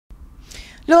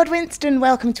Lord Winston,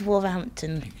 welcome to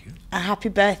Wolverhampton. Thank you. A happy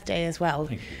birthday as well.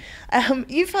 Thank you.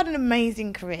 You've had an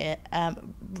amazing career.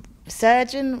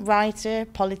 Surgeon, writer,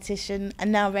 politician,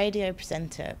 and now radio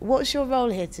presenter. What's your role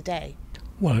here today?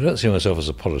 Well, I don't see myself as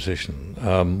a politician.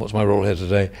 What's my role here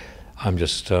today? I'm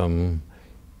just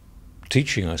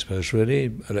teaching, I suppose,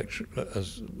 really,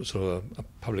 as sort of a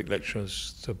public lecturer,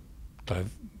 to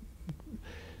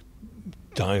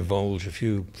divulge a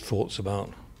few thoughts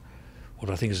about what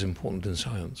I think is important in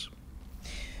science.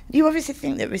 You obviously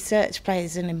think that research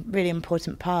plays a really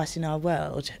important part in our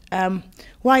world.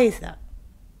 Why is that?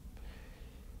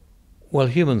 Well,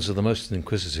 humans are the most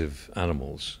inquisitive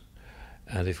animals,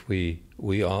 and if we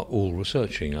are all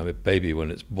researching. I mean, a baby when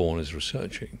it's born is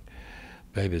researching.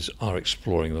 Babies are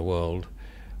exploring the world,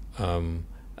 and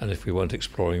if we weren't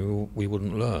exploring, we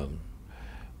wouldn't learn.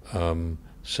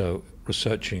 So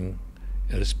researching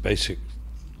at its basic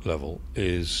level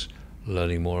is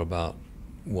learning more about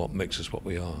what makes us what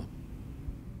we are.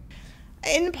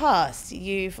 In the past,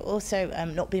 you've also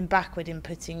not been backward in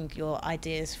putting your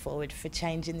ideas forward for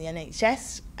change in the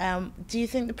NHS. Do you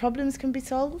think the problems can be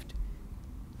solved?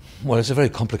 Well, it's a very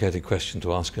complicated question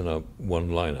to ask in a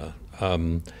one-liner.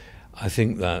 I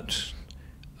think that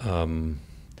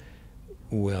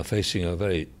we are facing a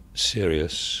very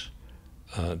serious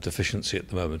deficiency at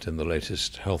the moment in the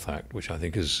latest Health Act, which I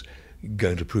think is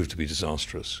going to prove to be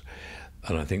disastrous.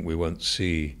 And I think we won't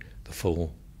see the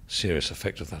full serious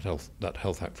effect of that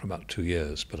Health Act for about 2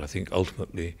 years. But I think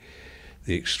ultimately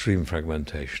the extreme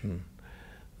fragmentation,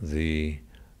 the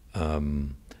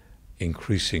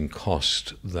increasing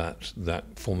cost that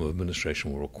form of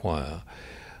administration will require,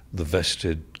 the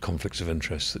vested conflicts of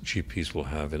interest that GPs will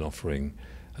have in offering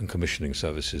and commissioning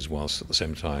services whilst at the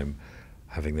same time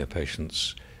having their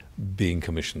patients being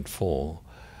commissioned for,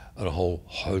 and a whole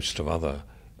host of other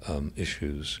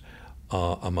issues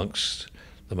are amongst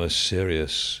the most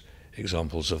serious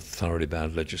examples of thoroughly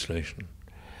bad legislation.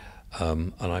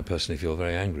 And I personally feel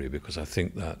very angry because I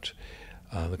think that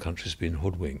the country's been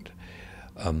hoodwinked.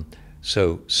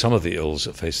 So some of the ills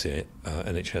that face the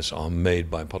NHS are made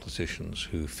by politicians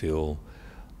who feel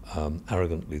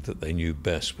arrogantly that they knew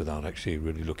best without actually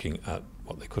really looking at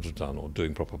what they could have done or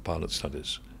doing proper pilot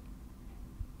studies.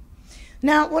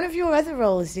 Now, one of your other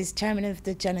roles is chairman of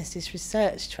the Genesis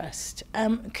Research Trust.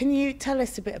 Can you tell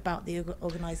us a bit about the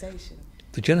organisation?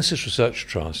 The Genesis Research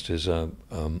Trust is a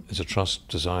trust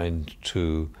designed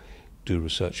to do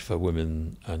research for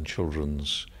women and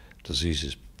children's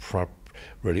diseases,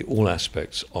 really all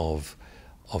aspects of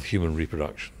human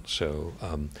reproduction. So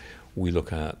we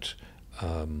look at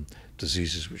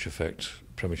diseases which affect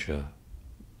premature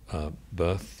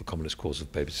birth, the commonest cause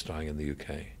of babies dying in the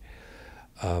UK.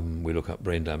 We look at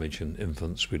brain damage in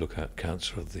infants. We look at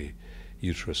cancer of the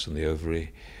uterus and the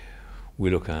ovary.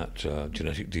 We look at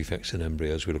genetic defects in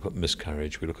embryos. We look at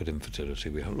miscarriage. We look at infertility.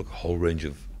 We look at a whole range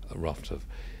of raft of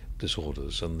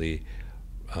disorders. And the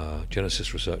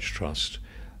Genesis Research Trust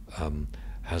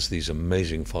has these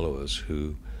amazing followers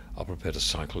who are prepared to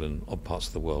cycle in odd parts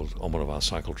of the world on one of our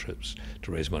cycle trips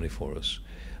to raise money for us.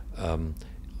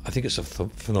 I think it's a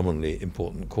phenomenally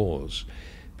important cause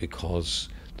because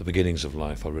the beginnings of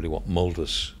life are really what mould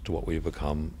us to what we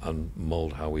become and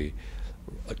mould how we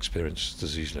experience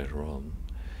disease later on.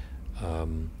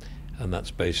 And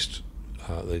that's based,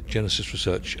 the Genesis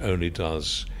Research only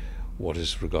does what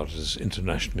is regarded as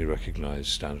internationally recognised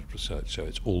standard research, so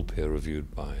it's all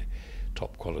peer-reviewed by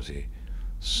top quality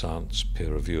science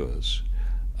peer reviewers,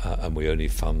 and we only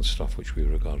fund stuff which we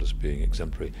regard as being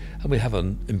exemplary, and we have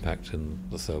an impact in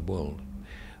the third world.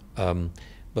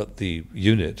 But the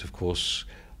unit, of course,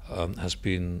 has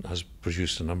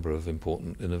produced a number of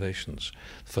important innovations.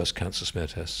 The first cancer smear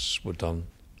tests were done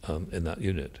in that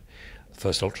unit. The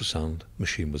first ultrasound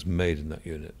machine was made in that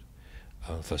unit.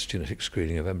 The first genetic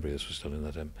screening of embryos was done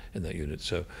in that unit.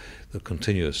 So the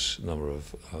continuous number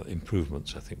of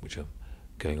improvements, I think, which are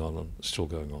going on and still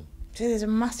going on. So there's a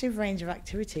massive range of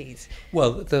activities.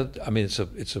 Well, I mean, it's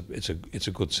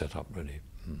a good setup, really.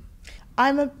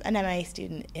 I'm an MA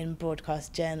student in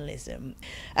broadcast journalism,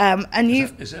 and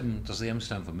does the M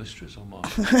stand for mistress or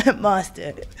master?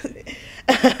 Master.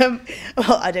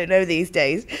 Well, I don't know these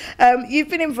days. You've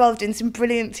been involved in some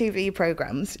brilliant TV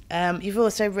programmes. You've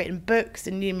also written books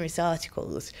and numerous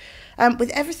articles. With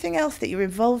everything else that you're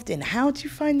involved in, how do you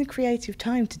find the creative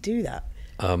time to do that?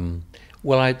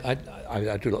 Well,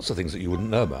 I do lots of things that you wouldn't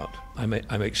know about. I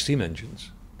make steam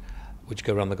engines, which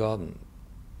go around the garden.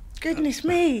 Goodness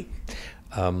me!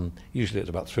 Usually at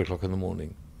about 3 o'clock in the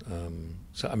morning.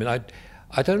 So, I mean,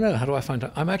 I don't know, how do I find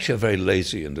out? I'm actually a very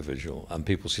lazy individual, and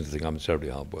people seem to think I'm terribly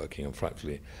hardworking and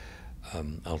frightfully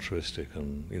altruistic,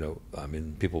 and I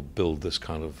mean, people build this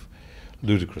kind of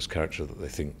ludicrous character that they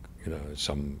think is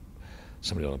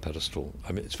somebody on a pedestal.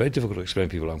 I mean, it's very difficult to explain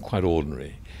to people I'm quite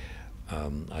ordinary.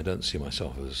 I don't see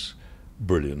myself as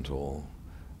brilliant, or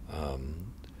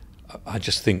I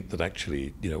just think that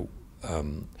actually,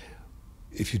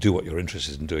 if you do what you're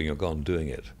interested in doing, you're gone doing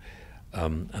it.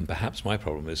 And perhaps my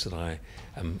problem is that I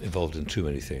am involved in too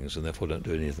many things and therefore don't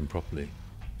do any of them properly.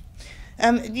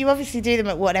 You obviously do them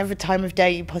at whatever time of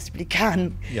day you possibly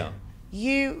can. Yeah.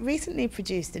 You recently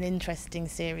produced an interesting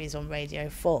series on Radio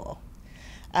 4.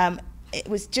 It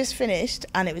was just finished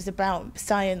and it was about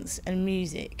science and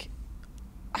music.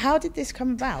 How did this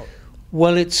come about?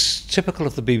 Well, it's typical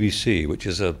of the BBC, which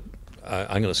is I'm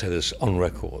going to say this on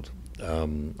record,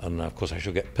 and of course I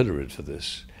shall get pilloried for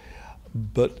this,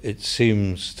 but it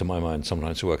seems to my mind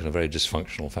sometimes to work in a very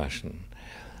dysfunctional fashion.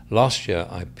 Last year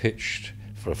I pitched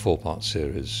for a 4-part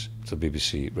series to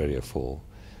BBC Radio 4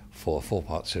 for a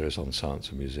 4-part series on science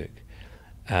and music,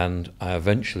 and I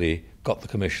eventually got the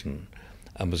commission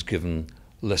and was given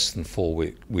less than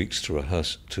 4 weeks to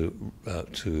rehearse, to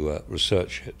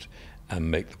research it and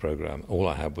make the programme. All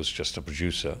I had was just a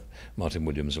producer, Martin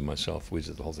Williams, and myself. We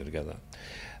did the whole thing together.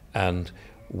 And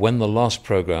when the last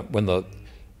programme, when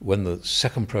the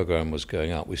second programme was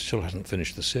going out, we still hadn't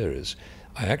finished the series.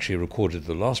 I actually recorded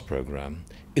the last programme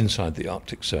inside the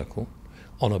Arctic Circle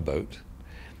on a boat,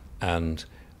 and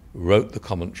wrote the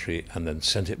commentary and then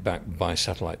sent it back by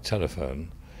satellite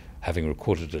telephone, having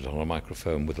recorded it on a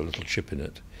microphone with a little chip in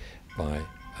it,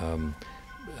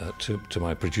 to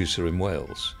my producer in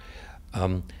Wales.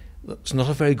 That's not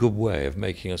a very good way of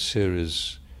making a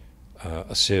serious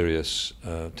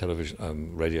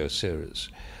television radio series.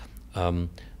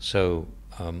 So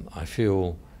I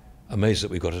feel amazed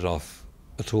that we got it off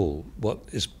at all. What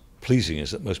is pleasing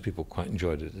is that most people quite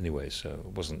enjoyed it anyway, so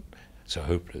it wasn't so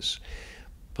hopeless.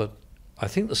 But I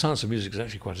think the science of music is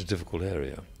actually quite a difficult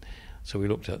area. So we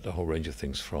looked at a whole range of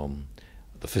things, from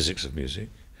the physics of music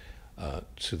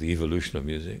to the evolution of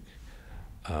music,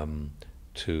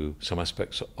 to some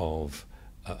aspects of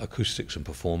acoustics and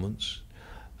performance,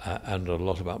 and a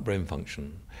lot about brain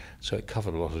function. So it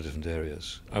covered a lot of different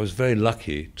areas. I was very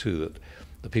lucky too that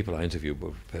the people I interviewed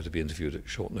were prepared to be interviewed at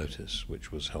short notice,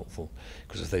 which was helpful,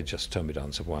 because if they'd just turned me down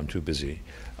and said, well, I'm too busy,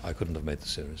 I couldn't have made the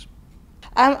series.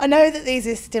 I know that these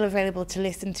are still available to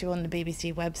listen to on the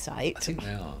BBC website. I think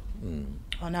they are.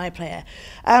 On iPlayer.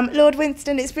 Lord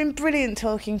Winston, it's been brilliant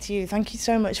talking to you. Thank you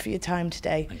so much for your time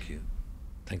today. Thank you.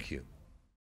 Thank you.